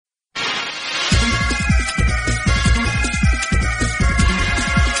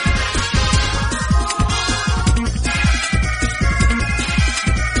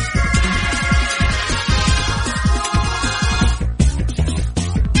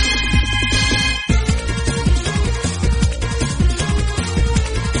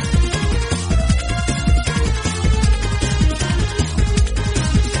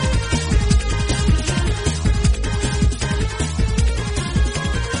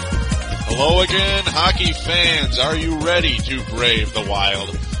Hello again, hockey fans. Are you ready to brave the wild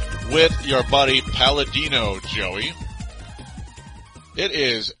with your buddy Palladino, Joey? It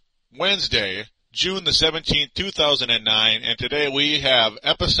is Wednesday, June the 17th, 2009, and today we have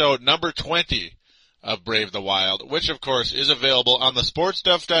episode number 20 of Brave the Wild, which of course is available on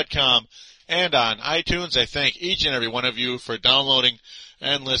thesportstuff.com and on iTunes. I thank each and every one of you for downloading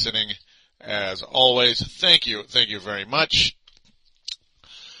and listening. As always, thank you very much.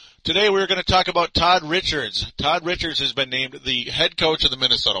 Today we're going to talk about Todd Richards. Todd Richards has been named the head coach of the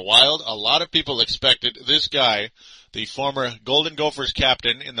Minnesota Wild. A lot of people expected this guy, the former Golden Gophers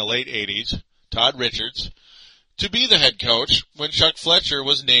captain in the late 80s, Todd Richards, to be the head coach when Chuck Fletcher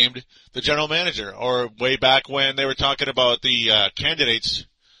was named the general manager, or way back when they were talking about the candidates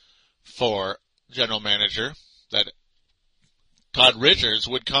for general manager, that Todd Richards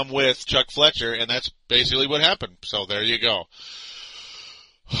would come with Chuck Fletcher, and that's basically what happened. So there you go.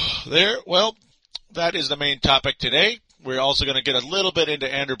 Well, that is the main topic today. We're also going to get a little bit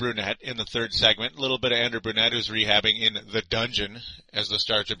into Andrew Brunette in the third segment. A little bit of Andrew Brunette, who's rehabbing in the dungeon, as the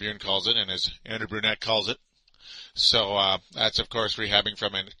Star Tribune calls it, and as Andrew Brunette calls it. So that's, of course, rehabbing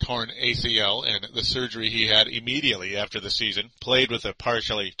from a torn ACL and the surgery he had immediately after the season. Played with a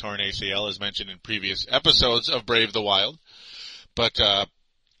partially torn ACL, as mentioned in previous episodes of Brave the Wild. But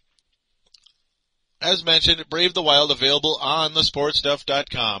as mentioned, Brave the Wild available on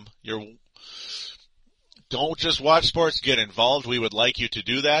thesportstuff.com. Don't just watch sports, get involved. We would like you to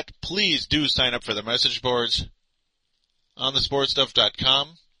do that. Please do sign up for the message boards on thesportstuff.com.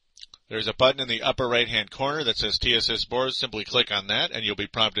 There's a button in the upper right-hand corner that says TSS Boards. Simply click on that, and you'll be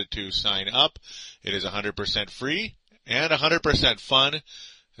prompted to sign up. It is 100% free and 100% fun,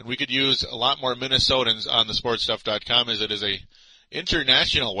 and we could use a lot more Minnesotans on thesportstuff.com, as it is a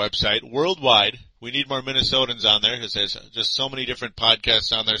international website, worldwide. We need more Minnesotans on there, because there's just so many different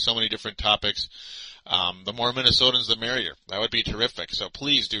podcasts on there, so many different topics. The more Minnesotans, the merrier. That would be terrific, so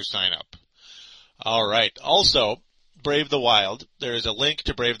please do sign up. All right. Also, Brave the Wild. There is a link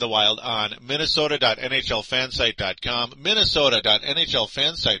to Brave the Wild on minnesota.nhlfansite.com,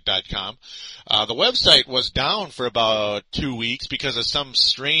 minnesota.nhlfansite.com. The website was down for about 2 weeks because of some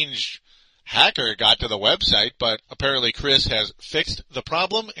strange hacker got to the website, but apparently Chris has fixed the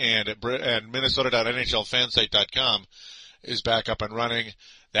problem, and minnesota.nhlfansite.com is back up and running.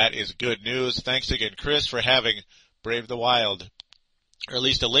 That is good news. Thanks again, Chris, for having Brave the Wild, or at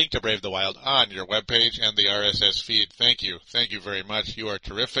least a link to Brave the Wild, on your webpage and the RSS feed. Thank you. Thank you very much. You are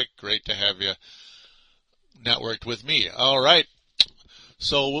terrific. Great to have you networked with me. All right.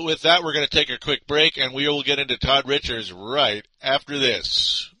 So with that, we're going to take a quick break, and we will get into Todd Richards right after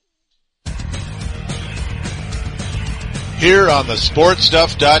this. Here on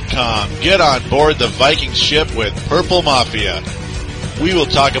thesportstuff.com, get on board the Viking ship with Purple Mafia. We will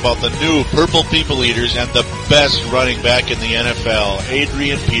talk about the new Purple People Eaters and the best running back in the NFL,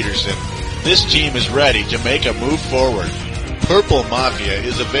 Adrian Peterson. This team is ready to make a move forward. Purple Mafia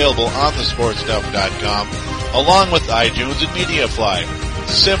is available on thesportstuff.com, along with iTunes and MediaFly.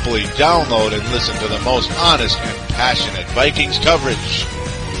 Simply download and listen to the most honest and passionate Vikings coverage.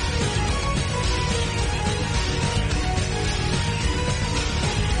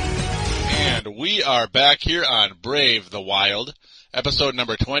 And we are back here on Brave the Wild, episode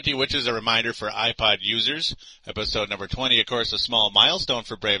number 20, which is a reminder for iPod users. Episode number 20, of course, a small milestone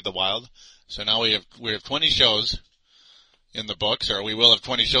for Brave the Wild. So now we have 20 shows in the books, or we will have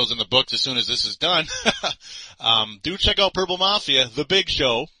 20 shows in the books as soon as this is done. Do check out Purple Mafia, the big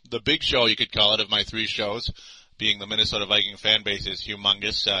show you could call it, of my 3 shows, being the Minnesota Viking fan base is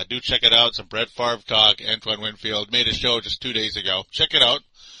humongous. Do check it out. Some Brett Favre talk. Antoine Winfield made a show just 2 days ago. Check it out.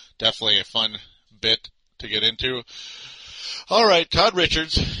 Definitely a fun bit to get into. All right, Todd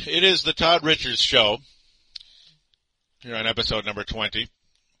Richards. It is the Todd Richards Show here on episode number 20.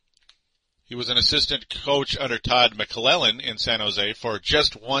 He was an assistant coach under Todd McClellan in San Jose for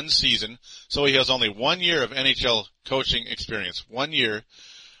just 1 season, so he has only 1 year of NHL coaching experience. 1 year,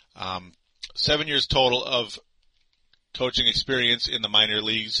 7 years total of coaching experience in the minor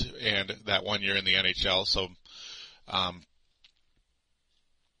leagues, and that 1 year in the NHL. So,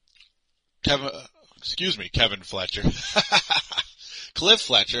 Kevin Fletcher. Cliff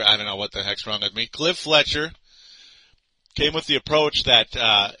Fletcher, I don't know what the heck's wrong with me. Cliff Fletcher came with the approach that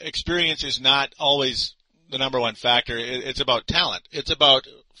experience is not always the number one factor. It's about talent. It's about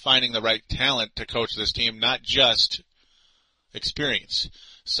finding the right talent to coach this team, not just experience.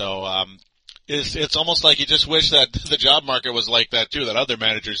 So it's almost like you just wish that the job market was like that too, that other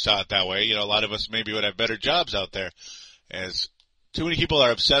managers saw it that way. You know, a lot of us maybe would have better jobs out there, as too many people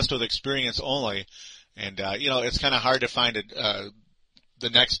are obsessed with experience only. And, it's kind of hard to find the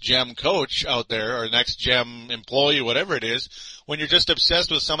next gem coach out there or next gem employee, whatever it is, when you're just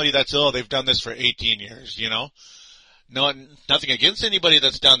obsessed with somebody that's, they've done this for 18 years, No, nothing against anybody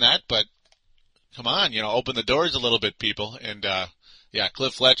that's done that, but come on, open the doors a little bit, people. And,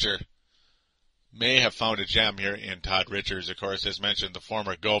 Cliff Fletcher may have found a gem here in Todd Richards, of course, as mentioned, the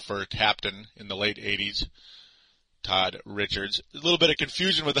former Gopher captain in the late 80s. Todd Richards. A little bit of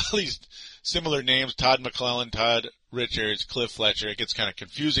confusion with all these similar names, Todd McClellan, Todd Richards, Cliff Fletcher. It gets kind of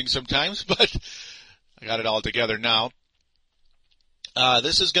confusing sometimes, but I got it all together now.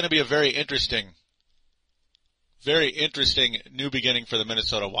 This is going to be a very interesting new beginning for the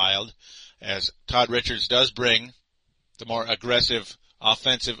Minnesota Wild, as Todd Richards does bring the more aggressive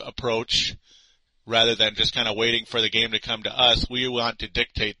offensive approach rather than just kind of waiting for the game to come to us. We want to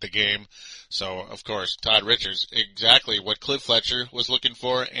dictate the game. So, of course, Todd Richards, exactly what Cliff Fletcher was looking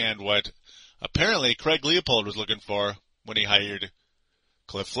for and what apparently Craig Leopold was looking for when he hired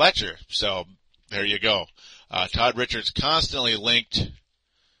Cliff Fletcher. So, there you go. Todd Richards constantly linked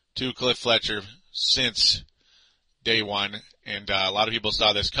to Cliff Fletcher since day one, and a lot of people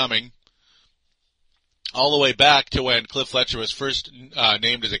saw this coming all the way back to when Cliff Fletcher was first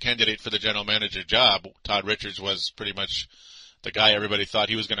named as a candidate for the general manager job. Todd Richards was pretty much the guy everybody thought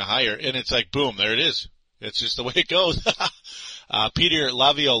he was going to hire, and it's like, boom, there it is. It's just the way it goes. Peter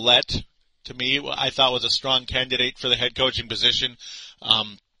Laviolette, to me, I thought was a strong candidate for the head coaching position.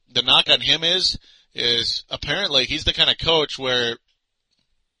 The knock on him is apparently he's the kind of coach where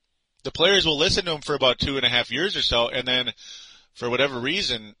the players will listen to him for about 2.5 years or so, and then for whatever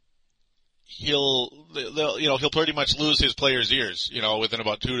reason, he'll pretty much lose his players' ears, within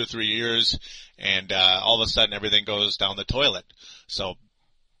about 2 to 3 years, and all of a sudden everything goes down the toilet. So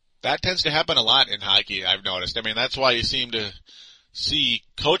that tends to happen a lot in hockey, I've noticed. I mean, that's why you seem to see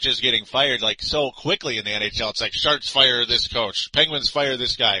coaches getting fired like so quickly in the NHL. It's like Sharks fire this coach, Penguins fire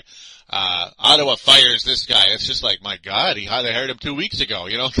this guy, Ottawa fires this guy. It's just like, my God, they hired him 2 weeks ago.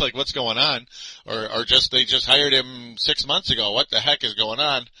 It's like, what's going on? Or they just hired him 6 months ago. What the heck is going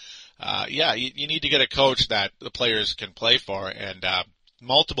on? You need to get a coach that the players can play for, and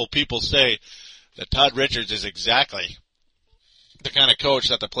multiple people say that Todd Richards is exactly the kind of coach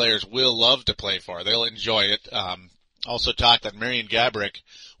that the players will love to play for. They'll enjoy it. Also talk that Marian Gaborik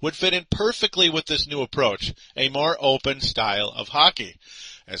would fit in perfectly with this new approach, a more open style of hockey.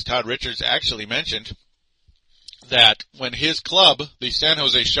 As Todd Richards actually mentioned, that when his club, the San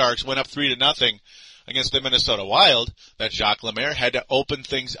Jose Sharks, went up 3-0 against the Minnesota Wild, that Jacques Lemaire had to open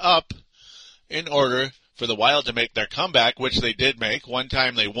things up in order for the Wild to make their comeback, which they did make. One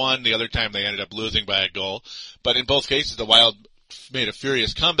time they won, the other time they ended up losing by a goal. But in both cases, the Wild made a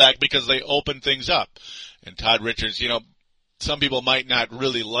furious comeback because they opened things up. And Todd Richards, some people might not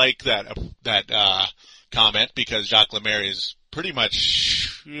really like that comment, because Jacques Lemaire is pretty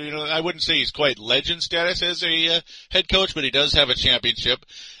much, I wouldn't say he's quite legend status as a head coach, but he does have a championship.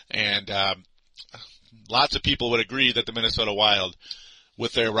 And lots of people would agree that the Minnesota Wild,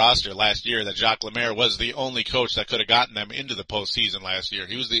 with their roster last year, that Jacques Lemaire was the only coach that could have gotten them into the postseason last year.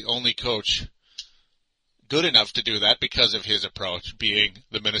 He was the only coach good enough to do that because of his approach, being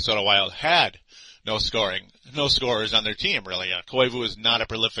the Minnesota Wild had no scorers on their team, really. Koivu is not a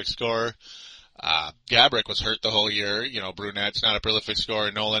prolific scorer. Gaborik was hurt the whole year. Brunette's not a prolific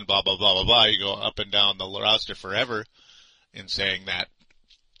scorer. Nolan, blah, blah, blah, blah, blah. You go up and down the roster forever in saying that.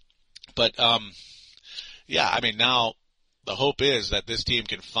 But, now the hope is that this team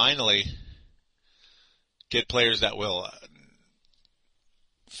can finally get players that will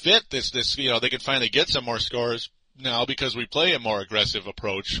fit this, they can finally get some more scores now because we play a more aggressive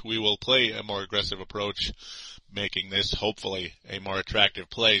approach. We will play a more aggressive approach, making this hopefully a more attractive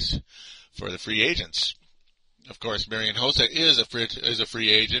place for the free agents. Of course, Marian Hossa is a free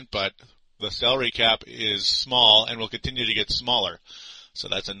agent, but the salary cap is small and will continue to get smaller. So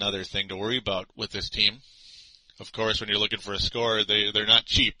that's another thing to worry about with this team. Of course, when you're looking for a scorer, they're not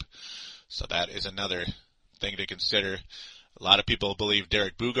cheap. So that is another thing to consider. A lot of people believe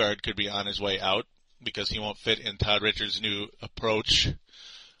Derek Bugard could be on his way out because he won't fit in Todd Richards' new approach.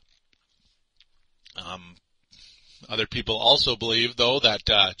 Other people also believe, though,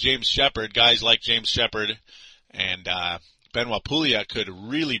 that James Shepherd, guys like James Shepherd and Benoit Pouliot could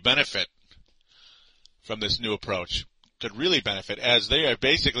really benefit from this new approach. Could really benefit, as they are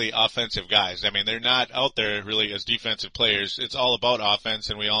basically offensive guys. I mean, they're not out there really as defensive players. It's all about offense,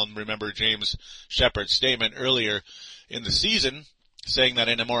 and we all remember James Shepherd's statement earlier in the season saying that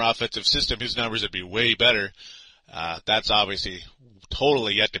in a more offensive system, his numbers would be way better. That's obviously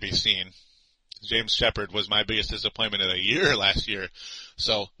totally yet to be seen. James Shepherd was my biggest disappointment of the year last year.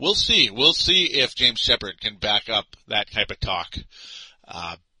 So we'll see. We'll see if James Shepherd can back up that type of talk.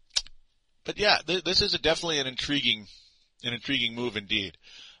 But yeah, this is definitely an intriguing move indeed.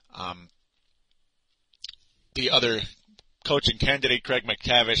 The other coaching candidate, Craig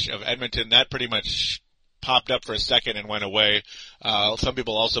MacTavish of Edmonton, that pretty much popped up for a second and went away. Some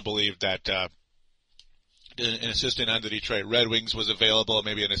people also believe that an assistant on the Detroit Red Wings was available,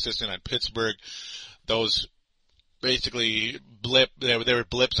 maybe an assistant on Pittsburgh. Those basically they were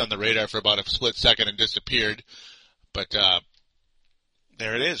blips on the radar for about a split second and disappeared. But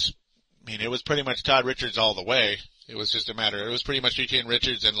there it is. I mean, it was pretty much Todd Richards all the way. It was just a matter. It was pretty much between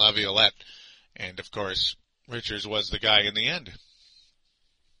Richards and Laviolette. And, of course, Richards was the guy in the end.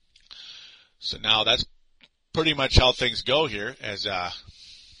 So now that's pretty much how things go here, as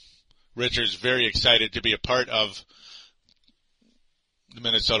Richards very excited to be a part of the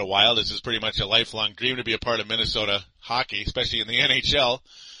Minnesota Wild. This is pretty much a lifelong dream to be a part of Minnesota hockey, especially in the NHL.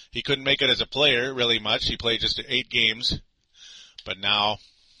 He couldn't make it as a player really much. He played just 8 games. But now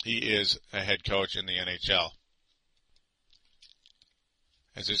he is a head coach in the NHL.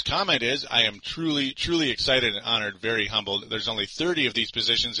 As his comment is, I am truly, truly excited and honored, very humbled. There's only 30 of these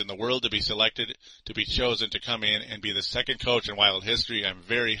positions in the world to be selected, to be chosen to come in and be the second coach in Wild history. I'm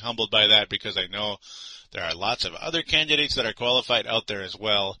very humbled by that because I know there are lots of other candidates that are qualified out there as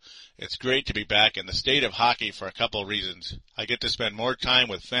well. It's great to be back in the state of hockey for a couple of reasons. I get to spend more time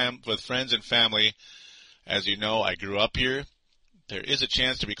with friends and family. As you know, I grew up here. There is a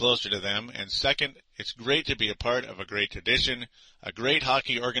chance to be closer to them. And second, it's great to be a part of a great tradition, a great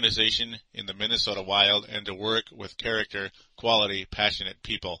hockey organization in the Minnesota Wild, and to work with character, quality, passionate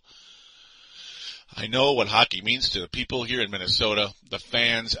people. I know what hockey means to the people here in Minnesota, the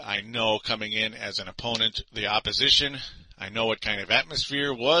fans I know coming in as an opponent, the opposition. I know what kind of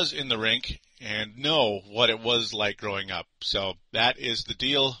atmosphere was in the rink and know what it was like growing up. So that is the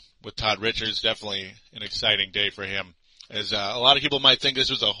deal with Todd Richards. Definitely an exciting day for him. As a lot of people might think this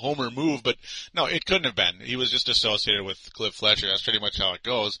was a homer move, but no, it couldn't have been. He was just associated with Cliff Fletcher. That's pretty much how it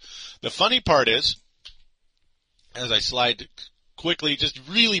goes. The funny part is, as I slide quickly, just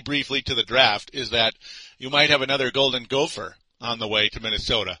really briefly to the draft, is that you might have another Golden Gopher on the way to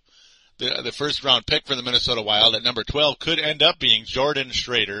Minnesota. The first round pick for the Minnesota Wild at number 12 could end up being Jordan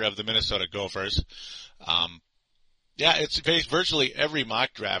Schrader of the Minnesota Gophers. Yeah, it's virtually every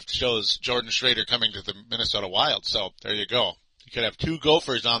mock draft shows Jordan Schrader coming to the Minnesota Wild. So there you go. You could have 2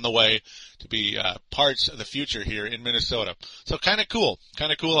 Gophers on the way to be parts of the future here in Minnesota. So kind of cool.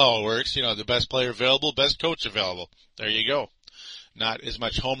 Kind of cool how it works. You know, the best player available, best coach available. There you go. Not as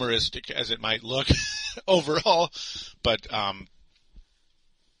much homeristic as it might look overall, but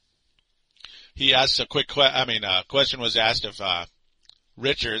he asked a question was asked of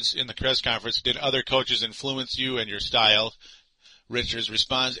Richards in the press conference. Did other coaches influence you and your style? Richards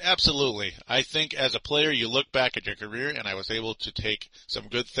responds, absolutely. I think as a player you look back at your career and I was able to take some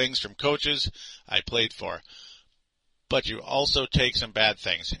good things from coaches I played for. But you also take some bad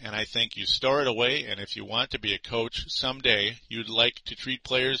things, and I think you store it away, and if you want to be a coach someday, you'd like to treat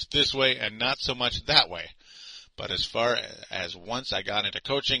players this way and not so much that way. But as far as once I got into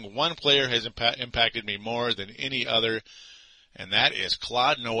coaching, one player has impacted me more than any other, and that is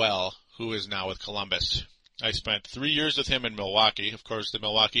Claude Noel, who is now with Columbus. I spent 3 years with him in Milwaukee, of course the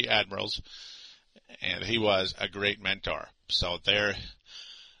Milwaukee Admirals, and he was a great mentor. So there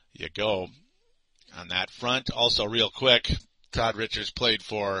you go. On that front, also real quick, Todd Richards played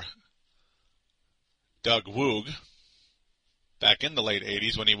for Doug Woog back in the late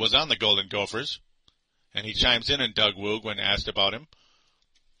 80s when he was on the Golden Gophers. And he chimes in on Doug Woog when asked about him.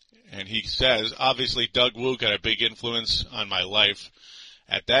 And he says, obviously Doug Woog had a big influence on my life.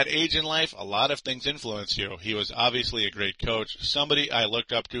 At that age in life, a lot of things influence you. He was obviously a great coach, somebody I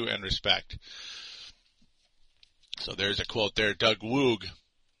looked up to and respect. So there's a quote there. Doug Woog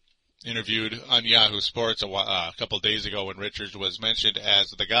interviewed on Yahoo Sports a couple days ago when Richards was mentioned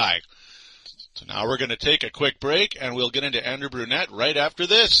as the guy. So now we're going to take a quick break, and we'll get into Andrew Brunette right after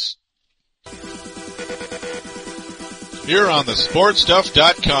this. Here on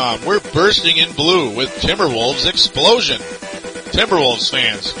thesportstuff.com, we're bursting in blue with Timberwolves Explosion. Timberwolves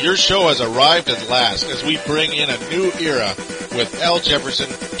fans, your show has arrived at last as we bring in a new era with Al Jefferson,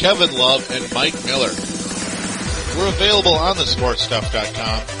 Kevin Love, and Mike Miller. We're available on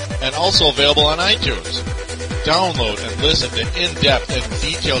thesportstuff.com and also available on iTunes. Download and listen to in-depth and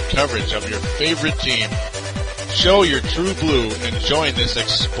detailed coverage of your favorite team. Show your true blue and join this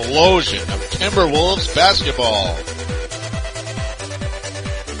explosion of Timberwolves basketball.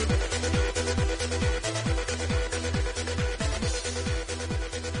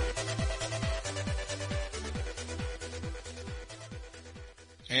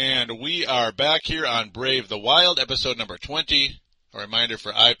 And we are back here on Brave the Wild, episode number 20. A reminder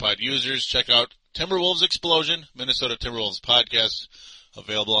for iPod users, check out Timberwolves Explosion, Minnesota Timberwolves podcast,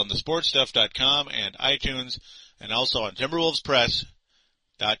 available on thesportstuff.com and iTunes, and also on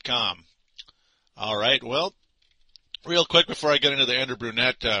timberwolvespress.com. All right, well, real quick before I get into the Andrew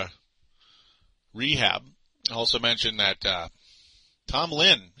Brunette rehab, I also mention that Tom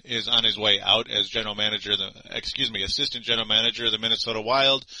Lynn is on his way out as assistant general manager of the Minnesota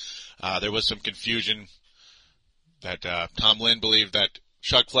Wild. There was some confusion that Tom Lynn believed that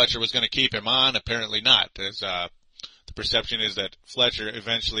Chuck Fletcher was going to keep him on. Apparently not. The perception is that Fletcher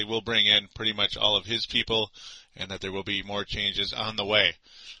eventually will bring in pretty much all of his people and that there will be more changes on the way.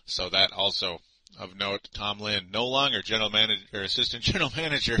 So that also of note, Tom Lynn no longer general manager or assistant general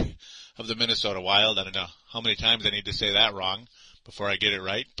manager of the Minnesota Wild. I don't know how many times I need to say that wrong before I get it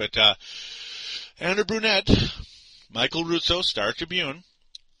right. But Andrew Brunette, Michael Russo, Star Tribune.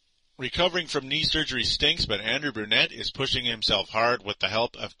 Recovering from knee surgery stinks, but Andrew Brunette is pushing himself hard with the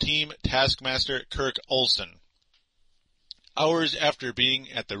help of team taskmaster Kirk Olsen. Hours after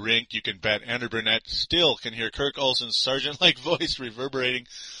being at the rink, you can bet Andrew Brunette still can hear Kirk Olsen's sergeant-like voice reverberating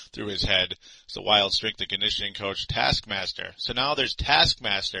through his head. It's the Wild strength and conditioning coach, Taskmaster. So now there's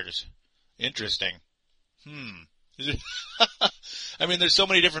Taskmasters. Interesting. I mean, there's so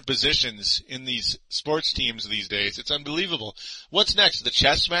many different positions in these sports teams these days. It's unbelievable. What's next? The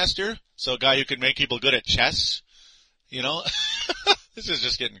chess master? So a guy who can make people good at chess? You know? This is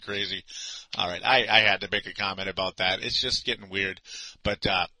just getting crazy. All right. I had to make a comment about that. It's just getting weird. But,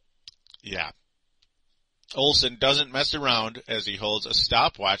 yeah. Olsen doesn't mess around as he holds a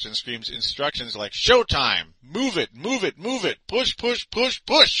stopwatch and screams instructions like, "Showtime! Move it, move it, move it! Push, push, push,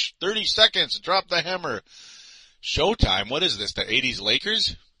 push! 30 seconds! Drop the hammer!" Showtime? What is this, the 80s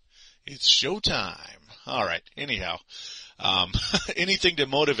Lakers? It's showtime. All right. Anyhow, anything to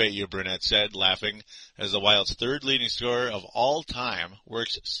motivate you, Brunette said, laughing, as the Wild's third leading scorer of all time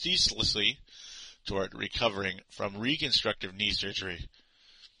works ceaselessly toward recovering from reconstructive knee surgery.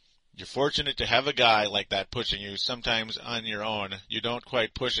 You're fortunate to have a guy like that pushing you. Sometimes on your own, you don't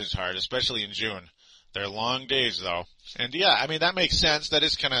quite push as hard, especially in June. They're long days, though. And yeah, I mean, that makes sense.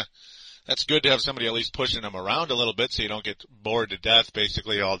 That's good to have somebody at least pushing them around a little bit so you don't get bored to death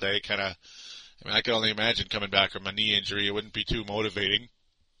basically all day. I can only imagine coming back from a knee injury. It wouldn't be too motivating,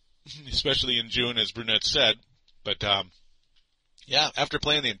 especially in June, as Brunette said. But, yeah, after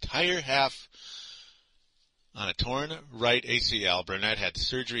playing the entire half on a torn right ACL, Brunette had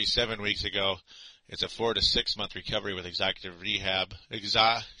surgery 7 weeks ago. It's a 4 to 6 month recovery with exhaustive rehab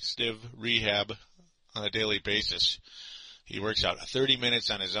on a daily basis. He works out 30 minutes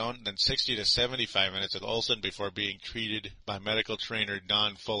on his own, then 60 to 75 minutes with Olsen before being treated by medical trainer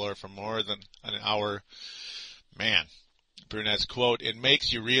Don Fuller for more than an hour. Man, Brunette's quote, "It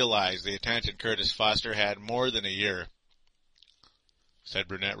makes you realize the attention Curtis Foster had more than a year," said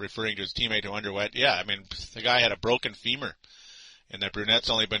Brunette, referring to his teammate who underwent. Yeah, I mean, the guy had a broken femur, and that Brunette's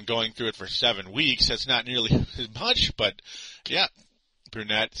only been going through it for 7 weeks. That's not nearly as much, but yeah,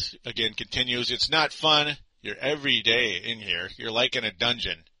 Brunette again continues, "It's not fun. You're every day in here. You're like in a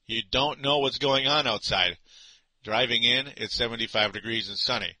dungeon. You don't know what's going on outside. Driving in, it's 75 degrees and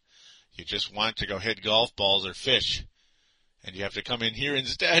sunny. You just want to go hit golf balls or fish. And you have to come in here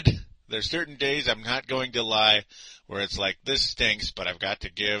instead. There's certain days, I'm not going to lie, where it's like, this stinks, but I've got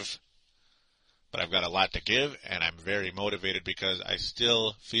to give. But I've got a lot to give, and I'm very motivated because I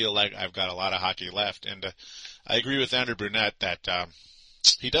still feel like I've got a lot of hockey left." And I agree with Andrew Brunette that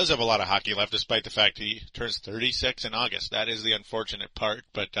he does have a lot of hockey left, despite the fact he turns 36 in August. That is the unfortunate part.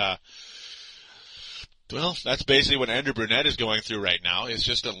 But, well, that's basically what Andrew Brunette is going through right now. It's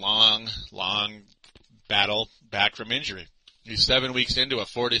just a long, long battle back from injury. He's 7 weeks into a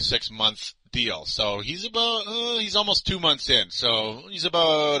 4 to 6 month deal. So he's he's almost 2 months in. So he's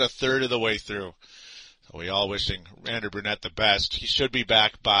about a third of the way through. So we all wishing Andrew Brunette the best. He should be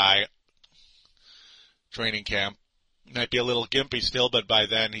back by training camp. Might be a little gimpy still, but by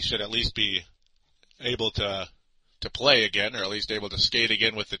then he should at least be able to play again, or at least able to skate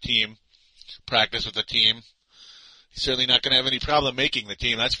again with the team, practice with the team. He's certainly not going to have any problem making the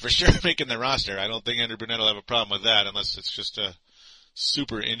team, that's for sure, making the roster. I don't think Andrew Brunette will have a problem with that unless it's just a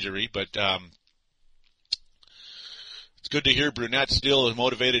super injury. But it's good to hear Brunette still as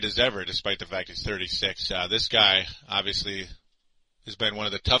motivated as ever, despite the fact he's 36. This guy, obviously, has been one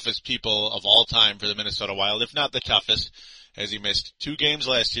of the toughest people of all time for the Minnesota Wild, if not the toughest, as he missed 2 games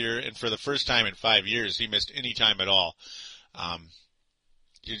last year, and for the first time in 5 years, he missed any time at all.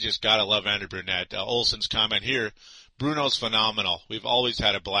 You just gotta love Andrew Brunette. Olsen's comment here, "Bruno's phenomenal. We've always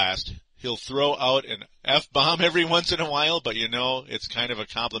had a blast. He'll throw out an F-bomb every once in a while, but it's kind of a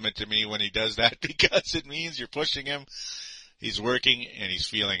compliment to me when he does that because it means you're pushing him. He's working, and he's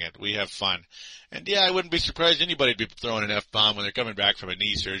feeling it. We have fun. And yeah, I wouldn't be surprised anybody'd be throwing an F-bomb when they're coming back from a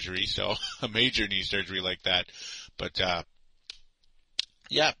knee surgery, so a major knee surgery like that. But,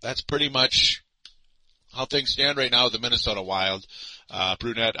 yeah, that's pretty much how things stand right now with the Minnesota Wild.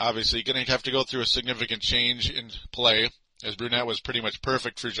 Brunette obviously going to have to go through a significant change in play, as Brunette was pretty much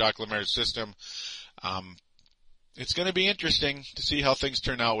perfect for Jacques Lemaire's system. It's going to be interesting to see how things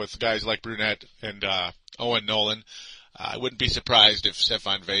turn out with guys like Brunette and Owen Nolan. I wouldn't be surprised if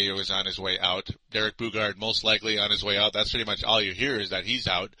Stefan Veilleux is on his way out. Derek Bugard most likely on his way out. That's pretty much all you hear is that he's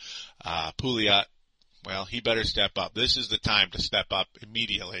out. Pouliot, well, he better step up. This is the time to step up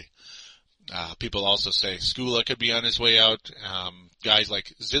immediately. People also say Skula could be on his way out. Guys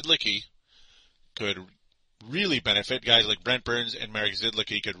like Zidlicky could really benefit. Guys like Brent Burns and Marek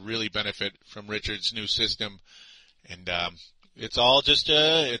Zidlicky could really benefit from Richard's new system. And it's all just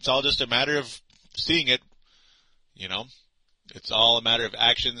a matter of seeing it. You know, it's all a matter of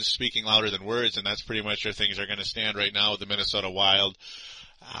actions speaking louder than words, and that's pretty much where things are going to stand right now with the Minnesota Wild.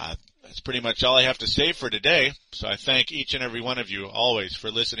 That's pretty much all I have to say for today. So I thank each and every one of you always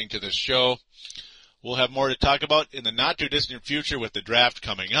for listening to this show. We'll have more to talk about in the not too distant future with the draft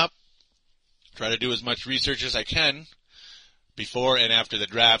coming up. Try to do as much research as I can before and after the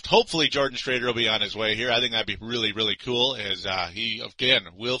draft. Hopefully Jordan Schrader will be on his way here. I think that'd be really, really cool, as he, again,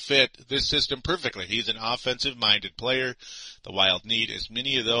 will fit this system perfectly. He's an offensive-minded player. The Wild need as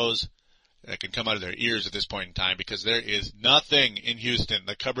many of those that can come out of their ears at this point in time, because there is nothing in Houston.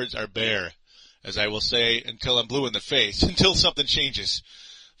 The cupboards are bare, as I will say, until I'm blue in the face, until something changes,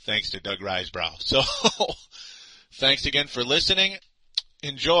 thanks to Doug Risebrough. So, thanks again for listening.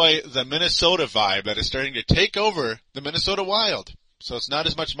 Enjoy the Minnesota vibe that is starting to take over the Minnesota Wild. So it's not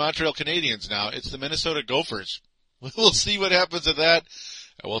as much Montreal Canadiens now, it's the Minnesota Gophers. We'll see what happens with that.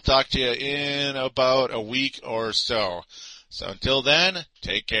 We'll talk to you in about a week or so. So until then,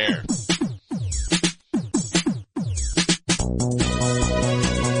 take care.